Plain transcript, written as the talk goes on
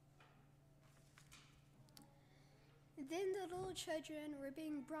Then the little children were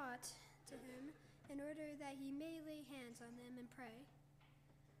being brought to him in order that he may lay hands on them and pray.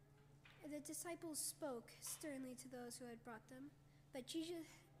 The disciples spoke sternly to those who had brought them, but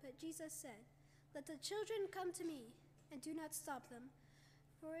Jesus said, "Let the children come to me, and do not stop them,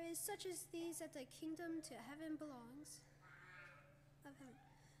 for it is such as these that the kingdom to heaven belongs." Of heaven.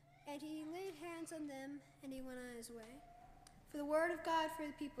 And he laid hands on them, and he went on his way. For the word of God, for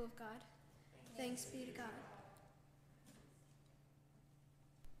the people of God. Thanks be to God.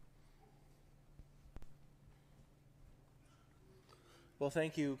 Well,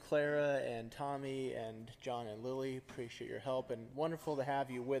 thank you, Clara and Tommy and John and Lily. Appreciate your help, and wonderful to have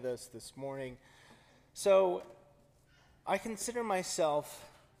you with us this morning. So, I consider myself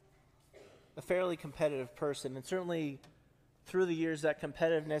a fairly competitive person, and certainly through the years that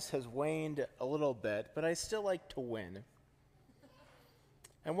competitiveness has waned a little bit, but I still like to win.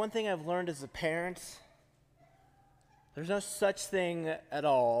 And one thing I've learned as a parent, there's no such thing at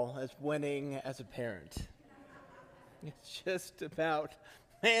all as winning as a parent. It's just about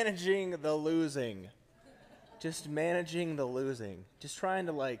managing the losing. Just managing the losing. Just trying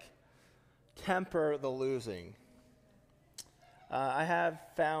to temper the losing. I have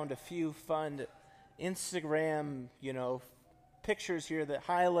found a few fun Instagram, pictures here that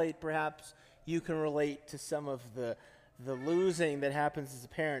highlight perhaps you can relate to some of the losing that happens as a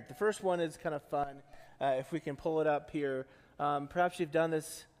parent. The first one is kind of fun. If we can pull it up here. Perhaps you've done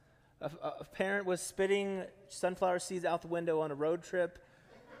this. A parent was spitting sunflower seeds out the window on a road trip,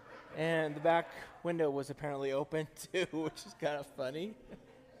 and the back window was apparently open too, which is kind of funny.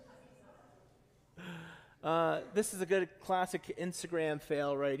 This is a good classic Instagram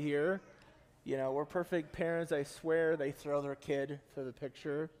fail right here. We're perfect parents. I swear they throw their kid for the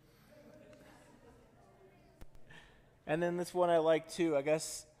picture. And then this one I like too. I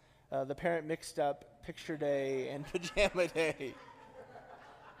guess the parent mixed up picture day and pajama day.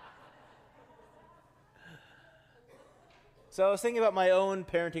 So I was thinking about my own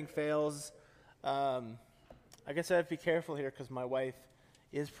parenting fails. I guess I have to be careful here because my wife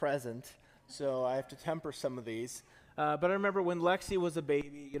is present, so I have to temper some of these. But I remember when Lexi was a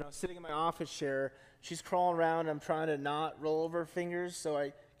baby, sitting in my office chair, she's crawling around, I'm trying to not roll over her fingers, so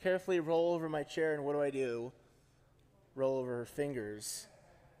I carefully roll over my chair, and what do? Roll over her fingers.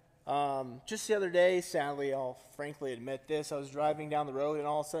 Just the other day, sadly, I'll frankly admit this, I was driving down the road, and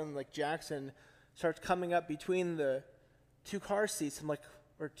all of a sudden, Jackson starts coming up between the two car seats,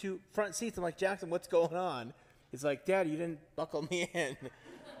 or two front seats. I'm like, "Jackson, what's going on?" He's like, "Dad, you didn't buckle me in."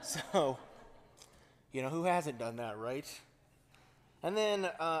 So, who hasn't done that, right? And then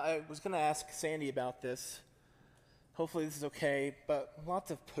I was going to ask Sandy about this. Hopefully this is okay, but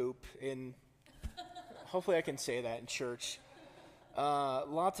lots of poop hopefully I can say that in church.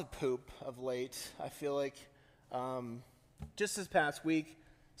 Lots of poop of late. I feel like just this past week,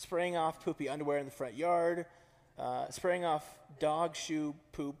 spraying off poopy underwear in the front yard, spraying off dog shoe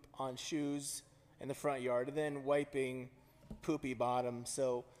poop on shoes in the front yard, and then wiping poopy bottom.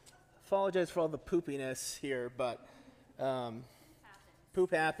 So, apologize for all the poopiness here, but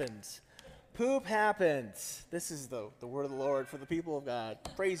poop happens. Poop happens. This is the word of the Lord for the people of God.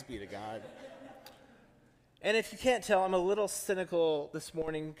 Praise be to God. And if you can't tell, I'm a little cynical this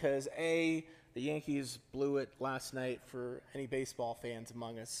morning because A, the Yankees blew it last night for any baseball fans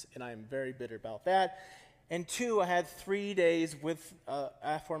among us, and I'm very bitter about that. And 2, I had 3 days with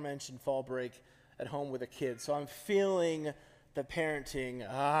aforementioned fall break at home with a kid. So I'm feeling the parenting,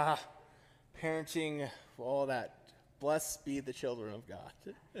 all that. Blessed be the children of God.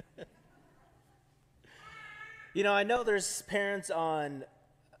 I know there's parents on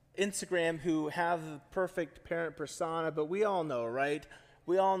Instagram who have the perfect parent persona, but we all know, right?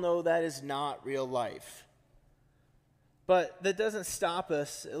 We all know that is not real life. But that doesn't stop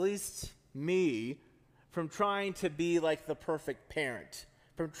us, at least me, from trying to be like the perfect parent,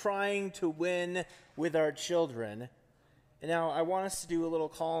 from trying to win with our children. And now I want us to do a little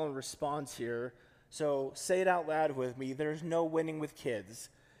call and response here. So say it out loud with me. There's no winning with kids.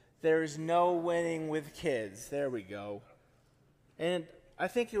 There's no winning with kids. There we go. And I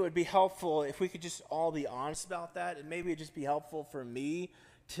think it would be helpful if we could just all be honest about that, and maybe it'd just be helpful for me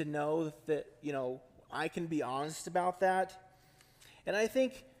to know that, I can be honest about that. And I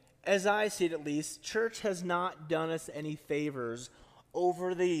think, as I see it at least, church has not done us any favors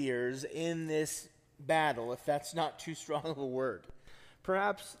over the years in this battle, if that's not too strong of a word.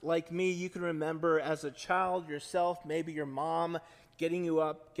 Perhaps, like me, you can remember as a child yourself, maybe your mom getting you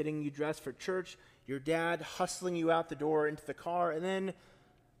up, getting you dressed for church, your dad hustling you out the door into the car, and then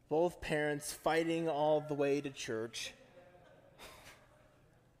both parents fighting all the way to church.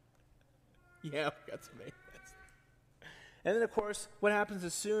 Yeah, we got some amens. And then, of course, what happens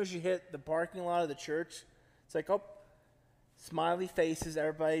as soon as you hit the parking lot of the church? It's like, oh, smiley faces,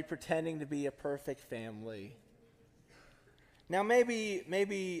 everybody pretending to be a perfect family. Now,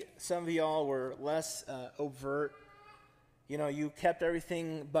 maybe some of y'all were less overt. You know, you kept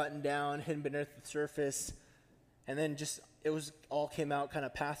everything buttoned down, hidden beneath the surface, and then it all came out kind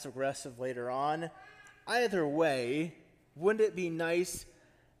of passive-aggressive later on. Either way, wouldn't it be nice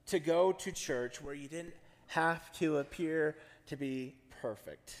to go to church where you didn't have to appear to be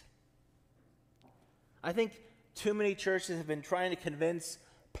perfect? I think too many churches have been trying to convince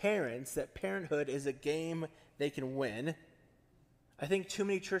parents that parenthood is a game they can win. I think too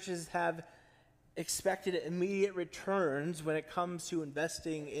many churches have expected immediate returns when it comes to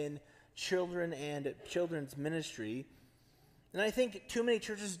investing in children and children's ministry. And I think too many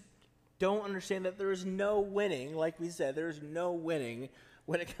churches don't understand that there is no winning, like we said, there is no winning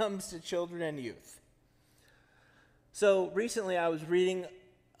when it comes to children and youth. So recently I was reading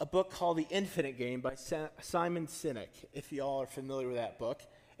a book called The Infinite Game by Simon Sinek, if y'all are familiar with that book.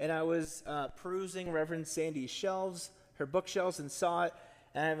 And I was perusing Reverend Sandy's her bookshelves, and saw it.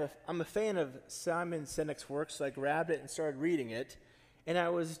 And I'm a fan of Simon Sinek's work, so I grabbed it and started reading it. And I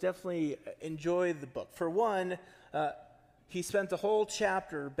was definitely enjoyed the book. For one, he spent the whole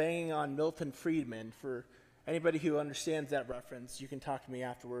chapter banging on Milton Friedman. For anybody who understands that reference, you can talk to me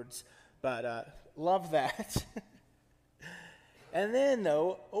afterwards. But love that. And then,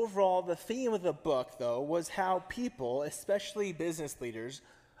 though, overall, the theme of the book, though, was how people, especially business leaders,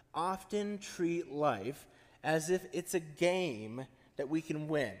 often treat life as if it's a game that we can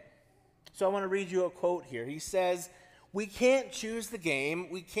win. So I want to read you a quote here. He says, "We can't choose the game,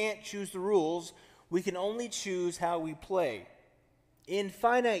 we can't choose the rules, we can only choose how we play. In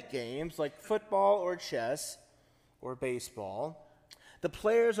finite games like football or chess or baseball, the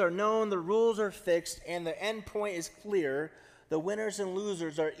players are known, the rules are fixed, and the end point is clear. The winners and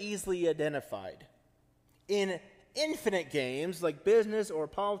losers are easily identified. In infinite games like business or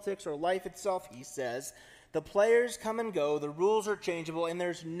politics or life itself," he says, "the players come and go, the rules are changeable, and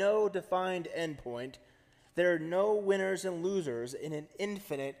there's no defined endpoint. There are no winners and losers in an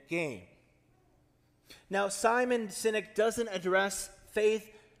infinite game." Now, Simon Sinek doesn't address faith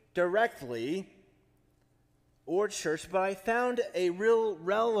directly or church, but I found a real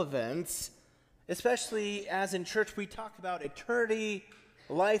relevance, especially as in church we talk about eternity,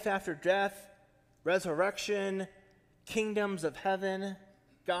 life after death, resurrection, kingdoms of heaven,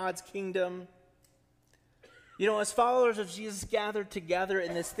 God's kingdom. You know, as followers of Jesus gathered together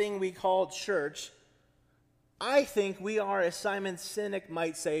in this thing we call church, I think we are, as Simon Sinek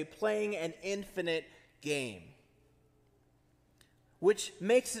might say, playing an infinite game. Which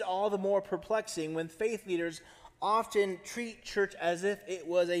makes it all the more perplexing when faith leaders often treat church as if it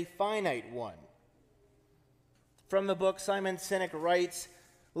was a finite one. From the book, Simon Sinek writes,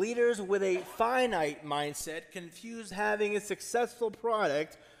 "Leaders with a finite mindset confuse having a successful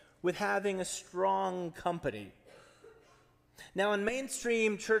product with having a strong company." Now, in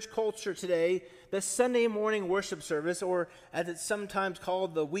mainstream church culture today, the Sunday morning worship service, or as it's sometimes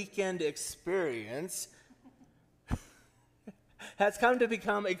called, the weekend experience, has come to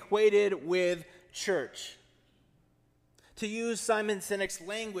become equated with church. To use Simon Sinek's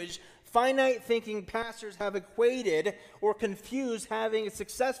language, finite thinking pastors have equated or confused having a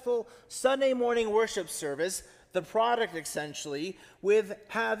successful Sunday morning worship service, the product essentially, with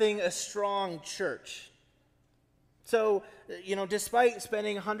having a strong church. So, you know, despite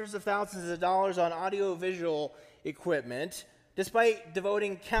spending hundreds of thousands of dollars on audio-visual equipment, despite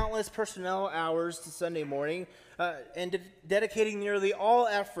devoting countless personnel hours to Sunday morning, and dedicating nearly all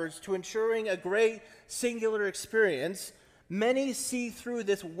efforts to ensuring a great singular experience, many see through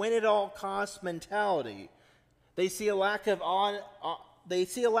this win-at-all-cost mentality. They see a lack of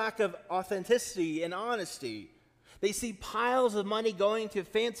authenticity and honesty. They see piles of money going to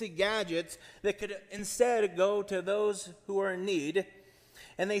fancy gadgets that could instead go to those who are in need.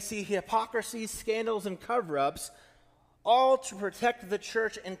 And they see hypocrisy, scandals, and cover-ups, all to protect the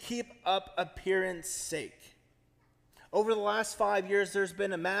church and keep up appearance sake. Over the last 5 years, there's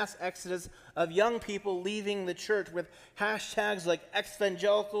been a mass exodus of young people leaving the church with hashtags like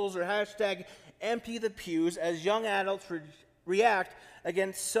ex-evangelicals or hashtag empty the pews as young adults react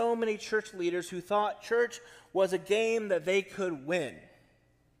against so many church leaders who thought church was a game that they could win.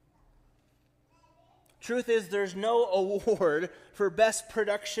 Truth is, there's no award for best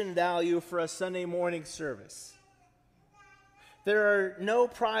production value for a Sunday morning service. There are no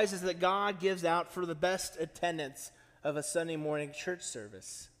prizes that God gives out for the best attendance of a Sunday morning church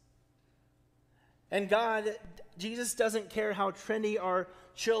service. And Jesus doesn't care how trendy our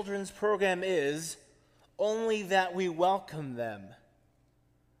children's program is, only that we welcome them.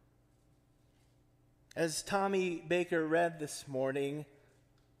 As Tommy Baker read this morning,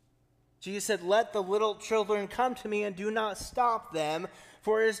 Jesus said, "Let the little children come to me and do not stop them,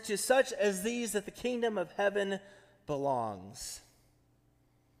 for it is to such as these that the kingdom of heaven belongs."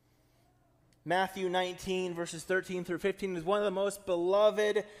 Matthew 19, verses 13 through 15 is one of the most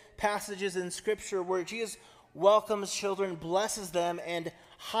beloved passages in Scripture where Jesus welcomes children, blesses them, and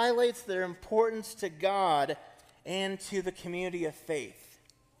highlights their importance to God and to the community of faith.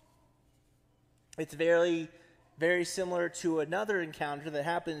 It's very, very similar to another encounter that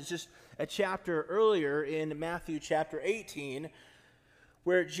happens just a chapter earlier in Matthew chapter 18,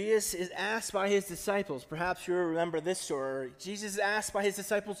 where Jesus is asked by his disciples, perhaps you remember this story, Jesus is asked by his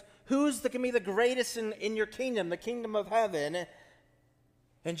disciples, who's going to be the greatest in your kingdom, the kingdom of heaven?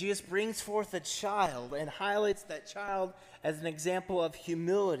 And Jesus brings forth a child and highlights that child as an example of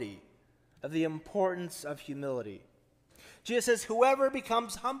humility, of the importance of humility. Jesus says, whoever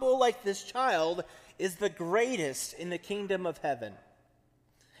becomes humble like this child is the greatest in the kingdom of heaven.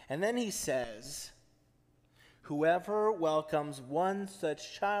 And then he says, whoever welcomes one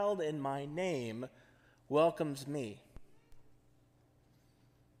such child in my name welcomes me.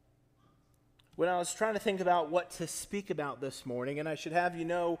 When I was trying to think about what to speak about this morning, and I should have you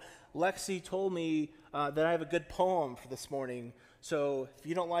know, Lexi told me that I have a good poem for this morning. So if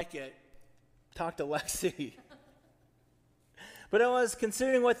you don't like it, talk to Lexi. But I was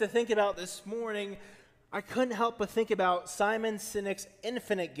considering what to think about this morning. I couldn't help but think about Simon Sinek's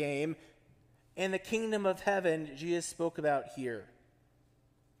Infinite Game and the kingdom of heaven Jesus spoke about here.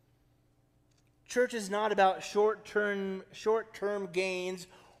 Church is not about short-term gains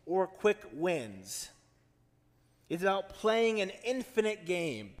or quick wins. It's about playing an infinite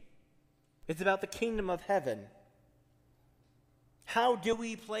game. It's about the kingdom of heaven. How do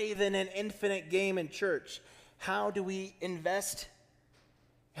we play then an infinite game in church? How do we invest?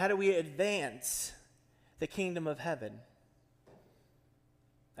 How do we advance the kingdom of heaven?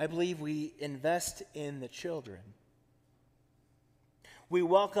 I believe we invest in the children. We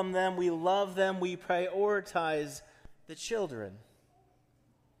welcome them, we love them, we prioritize the children.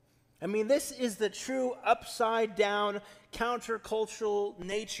 I mean, this is the true upside-down, countercultural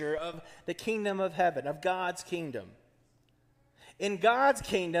nature of the kingdom of heaven, of God's kingdom. In God's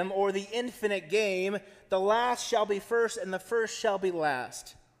kingdom, or the infinite game, the last shall be first and the first shall be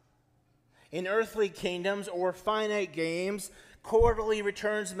last. In earthly kingdoms, or finite games, quarterly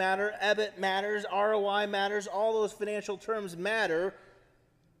returns matter, EBIT matters, ROI matters, all those financial terms matter.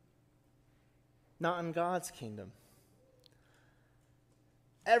 Not in God's kingdom.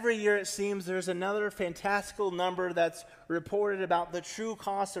 Every year it seems there's another fantastical number that's reported about the true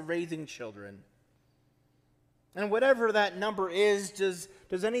cost of raising children. And whatever that number is,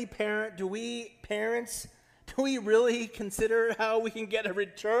 does any parent, do we really consider how we can get a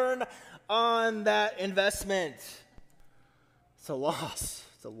return on that investment? It's a loss.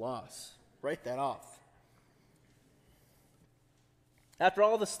 It's a loss. Write that off. After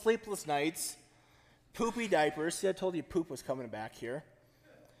all the sleepless nights, poopy diapers, see, I told you poop was coming back here,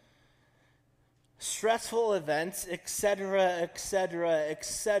 stressful events, etc., etc.,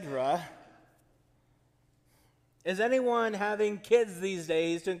 etc. Is anyone having kids these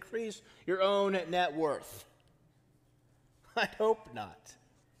days to increase your own net worth? I hope not.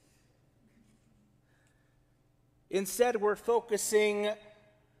 Instead, we're focusing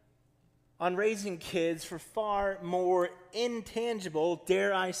on raising kids for far more intangible,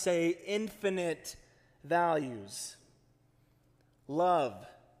 dare I say, infinite values. Love,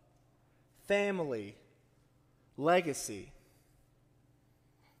 family, legacy.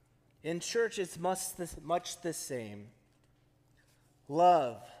 In church, it's much the same.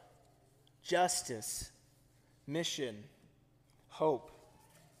 Love, justice, mission, hope.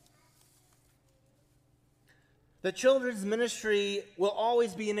 The children's ministry will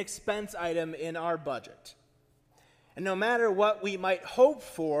always be an expense item in our budget. And no matter what we might hope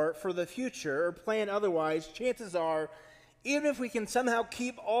for the future or plan otherwise, chances are, even if we can somehow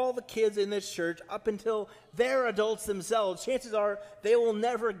keep all the kids in this church up until they're adults themselves, chances are they will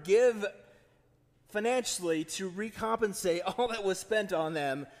never give financially to recompensate all that was spent on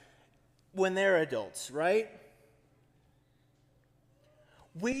them when they're adults, right?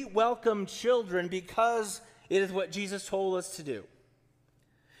 We welcome children because it is what Jesus told us to do.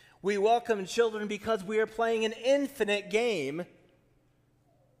 We welcome children because we are playing an infinite game.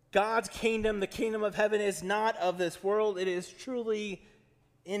 God's kingdom, the kingdom of heaven, is not of this world. It is truly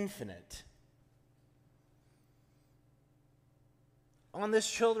infinite. On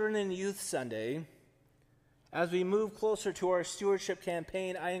this Children and Youth Sunday, as we move closer to our stewardship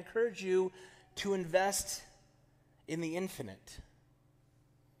campaign, I encourage you to invest in the infinite.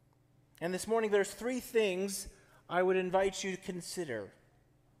 And this morning, there's 3 things I would invite you to consider.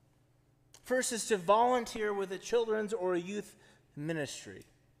 First is to volunteer with a children's or a youth ministry.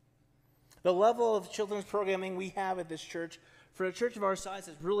 The level of children's programming we have at this church, for a church of our size,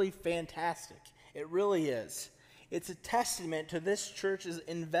 is really fantastic. It really is. It's a testament to this church's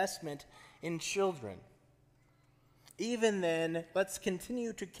investment in children. Even then, let's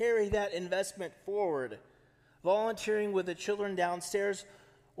continue to carry that investment forward. Volunteering with the children downstairs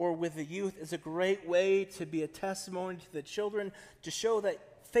or with the youth is a great way to be a testimony to the children, to show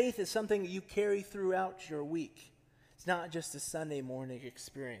that faith is something that you carry throughout your week. It's not just a Sunday morning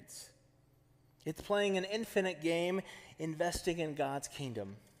experience. It's playing an infinite game, investing in God's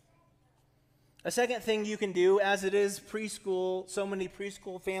kingdom. A second thing you can do, as it is preschool, so many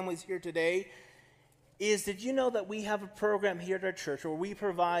preschool families here today, is did you know that we have a program here at our church where we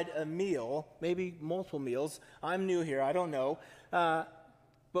provide a meal, maybe multiple meals. I'm new here, I don't know.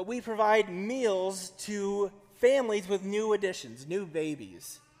 But we provide meals to families with new additions, new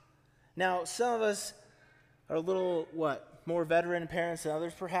babies. Now, some of us are a little, more veteran parents than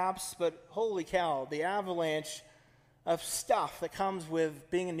others perhaps, but holy cow, the avalanche of stuff that comes with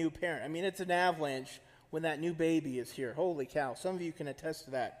being a new parent. I mean, it's an avalanche when that new baby is here. Holy cow. Some of you can attest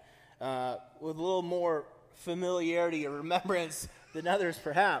to that with a little more familiarity or remembrance than others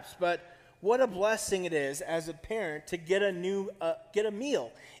perhaps. But what a blessing it is as a parent to get a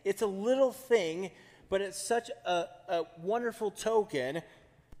meal. It's a little thing, but it's such a wonderful token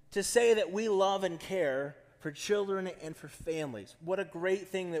to say that we love and care for children and for families. What a great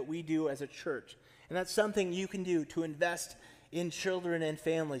thing that we do as a church. And that's something you can do to invest in children and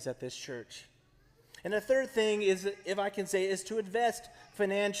families at this church. And the third thing is, if I can say, is to invest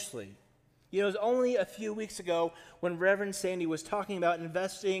financially. You know, it was only a few weeks ago when Reverend Sandy was talking about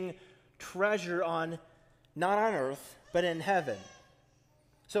investing treasure not on earth, but in heaven.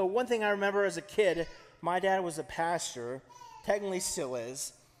 So one thing I remember as a kid, my dad was a pastor, technically still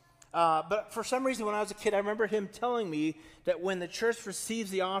is. But for some reason, when I was a kid, I remember him telling me that when the church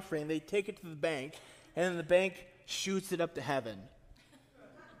receives the offering, they take it to the bank, and then the bank shoots it up to heaven.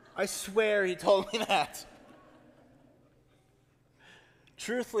 I swear he told me that.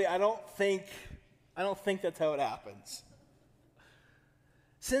 Truthfully, I don't think that's how it happens.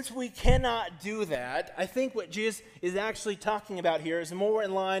 Since we cannot do that, I think what Jesus is actually talking about here is more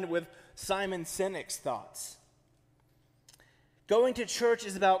in line with Simon Sinek's thoughts. Going to church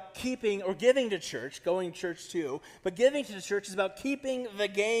is about keeping, or giving to church, going to church too, but giving to the church is about keeping the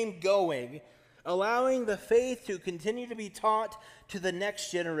game going, allowing the faith to continue to be taught to the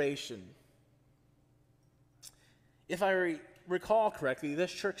next generation. If I recall correctly,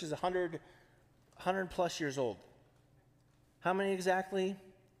 this church is 100 plus years old. How many exactly?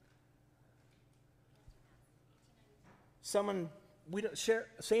 Sandy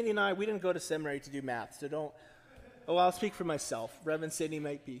and I, we didn't go to seminary to do math, so don't. Oh, I'll speak for myself. Reverend Sandy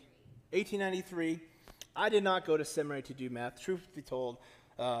might be. 1893. I did not go to seminary to do math. Truth be told,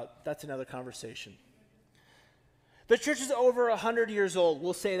 that's another conversation. The church is over 100 years old.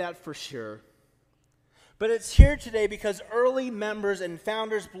 We'll say that for sure. But it's here today because early members and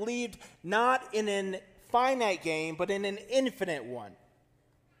founders believed not in an finite game, but in an infinite one.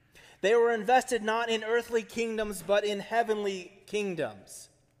 They were invested not in earthly kingdoms, but in heavenly kingdoms.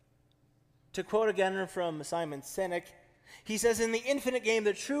 To quote again from Simon Sinek, he says, in the infinite game,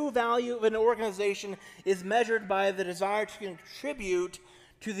 the true value of an organization is measured by the desire to contribute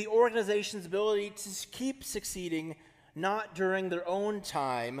to the organization's ability to keep succeeding, not during their own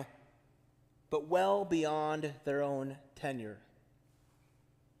time, but well beyond their own tenure.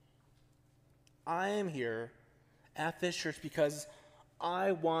 I am here at this church because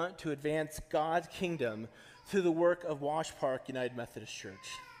I want to advance God's kingdom through the work of Wash Park United Methodist Church.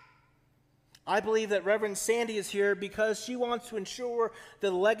 I believe that Reverend Sandy is here because she wants to ensure the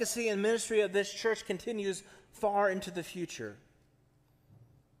legacy and ministry of this church continues far into the future.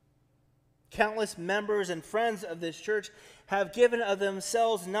 Countless members and friends of this church have given of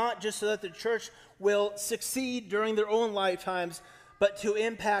themselves not just so that the church will succeed during their own lifetimes, but to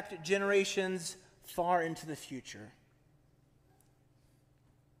impact generations far into the future.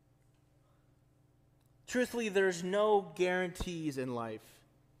 Truthfully, there's no guarantees in life.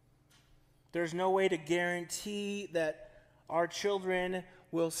 There's no way to guarantee that our children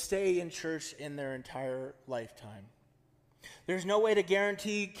will stay in church in their entire lifetime. There's no way to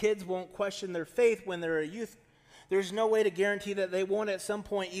guarantee kids won't question their faith when they're a youth. There's no way to guarantee that they won't at some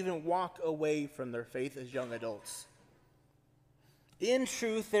point even walk away from their faith as young adults. In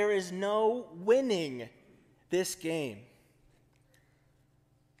truth, there is no winning this game.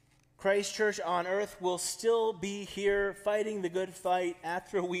 Christ Church on earth will still be here fighting the good fight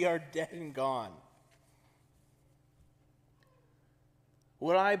after we are dead and gone.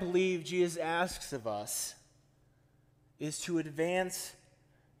 What I believe Jesus asks of us is to advance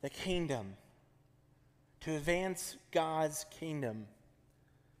the kingdom, to advance God's kingdom.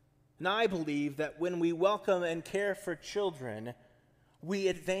 And I believe that when we welcome and care for children, we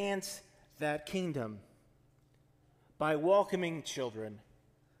advance that kingdom. By welcoming children,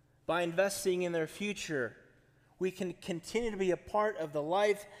 by investing in their future, we can continue to be a part of the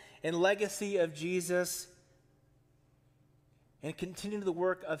life and legacy of Jesus and continue the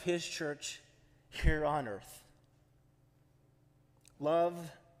work of his church here on earth. Love,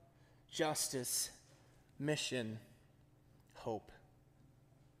 justice, mission, hope.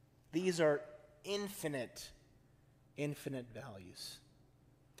 These are infinite values.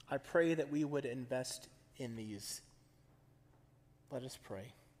 I pray that we would invest in these. Let us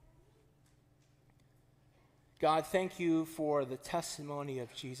pray. God, thank you for the testimony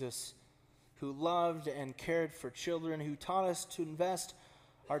of Jesus, who loved and cared for children, who taught us to invest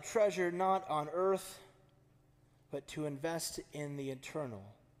our treasure not on earth, but to invest in the eternal,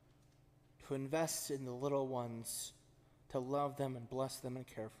 to invest in the little ones, to love them and bless them and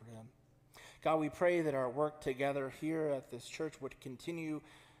care for them. God, we pray that our work together here at this church would continue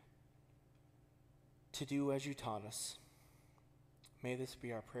to do as you taught us. May this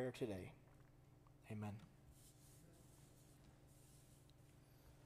be our prayer today. Amen.